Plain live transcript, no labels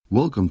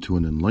Welcome to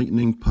an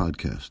enlightening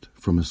podcast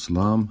from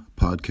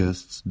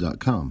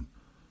islampodcasts.com.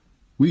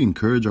 We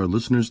encourage our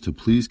listeners to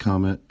please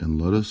comment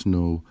and let us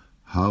know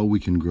how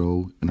we can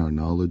grow in our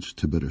knowledge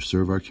to better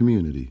serve our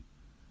community.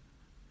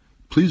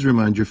 Please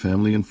remind your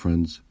family and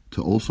friends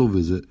to also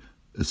visit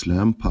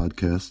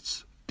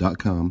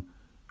islampodcasts.com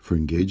for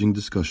engaging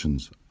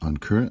discussions on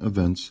current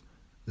events,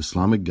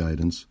 Islamic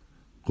guidance,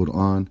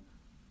 Quran,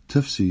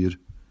 tafsir,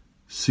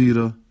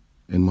 seerah,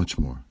 and much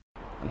more.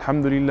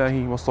 Alhamdulillah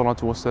wa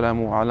salatu wa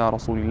salamu ala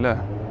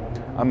rasulillah.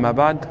 Amma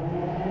ba'd.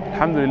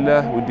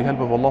 Alhamdulillah, with the help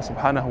of Allah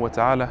subhanahu wa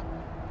ta'ala,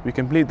 we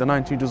complete the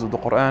 9 juz of the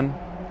Quran,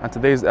 and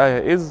today's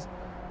ayah is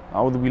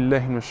أعوذ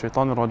بالله من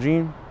الشيطان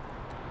الرجيم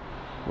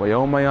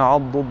ويوم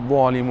يعض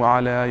الظالم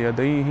على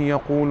يديه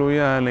يقول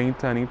يا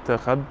ليتني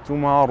اتخذت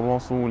مع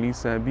الرسول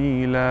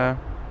سبيلا.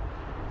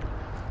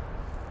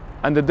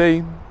 And the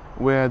day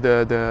where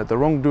the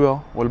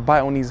wrongdoer will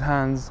bite on his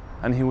hands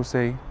and he will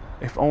say,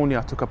 if only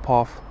I took a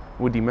path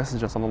with the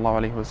Messenger sallallahu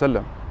alaihi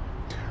wasallam.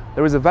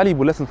 There is a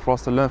valuable lesson for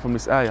us to learn from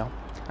this ayah,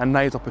 and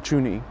that is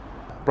opportunity.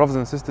 Brothers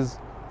and sisters,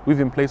 we've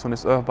been placed on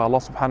this earth by Allah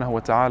subhanahu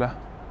wa ta'ala,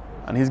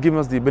 and He's given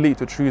us the ability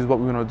to choose what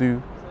we want to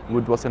do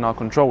with what's in our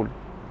control.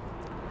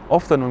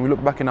 Often when we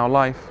look back in our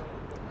life,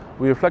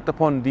 we reflect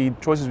upon the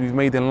choices we've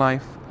made in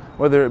life,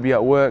 whether it be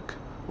at work,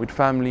 with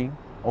family,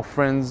 or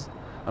friends,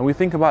 and we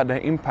think about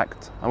their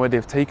impact and where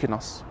they've taken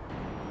us.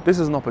 This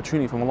is an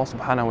opportunity from Allah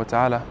subhanahu wa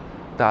ta'ala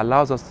that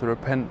allows us to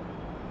repent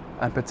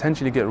and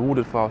potentially get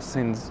rewarded for our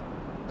sins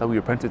that we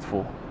repented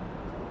for.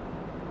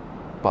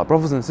 But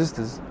brothers and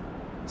sisters,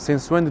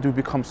 since when did we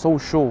become so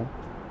sure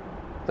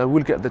that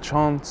we'll get the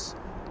chance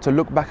to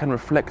look back and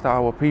reflect at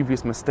our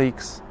previous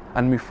mistakes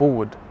and move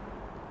forward?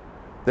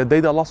 The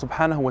day that Allah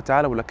subhanahu wa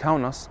ta'ala will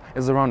account us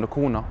is around the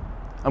corner,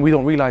 and we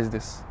don't realize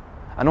this.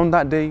 And on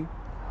that day,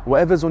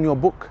 whatever's on your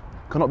book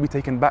cannot be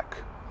taken back,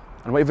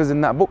 and whatever's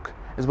in that book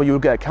is what you will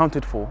get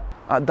accounted for.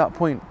 At that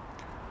point,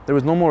 there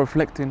is no more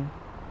reflecting,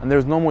 and there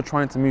is no more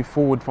trying to move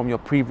forward from your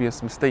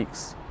previous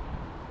mistakes.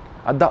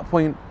 At that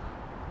point,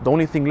 the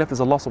only thing left is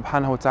Allah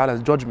subhanahu wa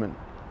ta'ala's judgment,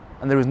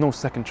 and there is no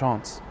second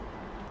chance.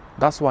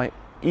 That's why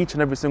each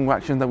and every single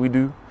action that we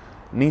do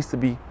needs to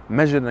be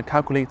measured and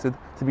calculated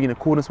to be in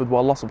accordance with what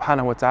Allah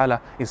subhanahu wa ta'ala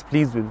is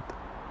pleased with.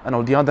 And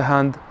on the other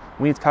hand,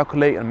 we need to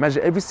calculate and measure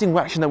every single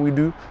action that we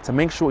do to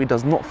make sure it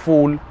does not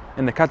fall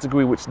in the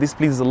category which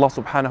displeases Allah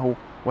subhanahu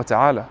wa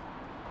ta'ala.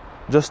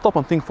 Just stop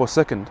and think for a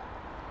second.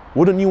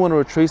 Wouldn't you want to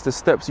retrace the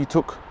steps you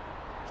took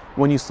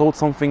when you sold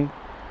something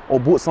or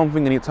bought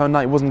something and it turned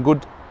out it wasn't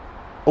good?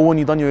 Or when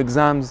you done your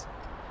exams?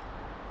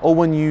 Or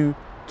when you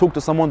talked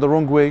to someone the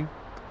wrong way?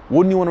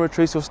 Wouldn't you want to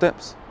retrace your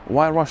steps?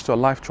 Why rush to a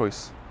life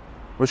choice,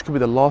 which could be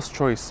the last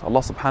choice Allah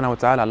subhanahu wa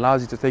ta'ala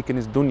allows you to take in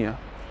His dunya?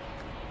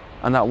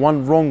 And that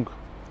one wrong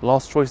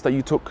last choice that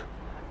you took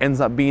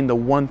ends up being the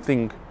one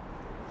thing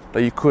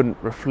that you couldn't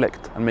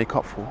reflect and make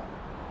up for.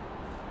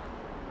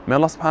 May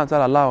Allah subhanahu wa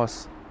ta'ala allow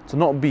us to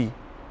not be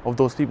of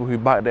those people who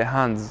bite their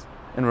hands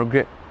in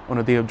regret on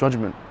the day of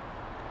judgment.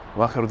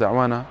 Wa akhiru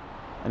da'wana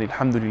and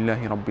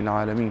alhamdulillahi rabbil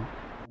alameen.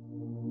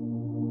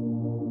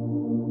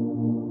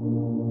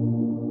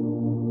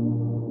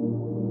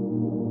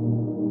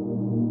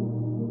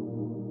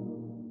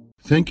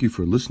 Thank you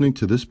for listening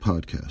to this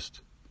podcast.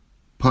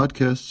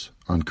 Podcasts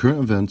on current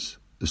events,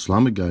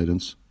 Islamic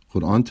guidance,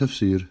 Quran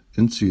tafsir,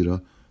 and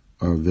seerah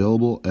are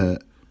available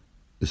at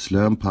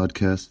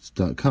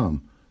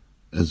islampodcasts.com,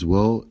 as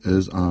well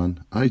as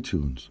on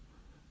iTunes.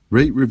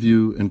 Rate,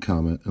 review, and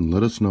comment, and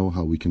let us know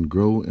how we can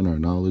grow in our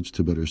knowledge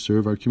to better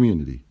serve our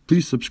community.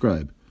 Please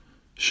subscribe,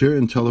 share,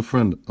 and tell a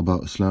friend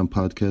about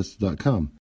islampodcasts.com.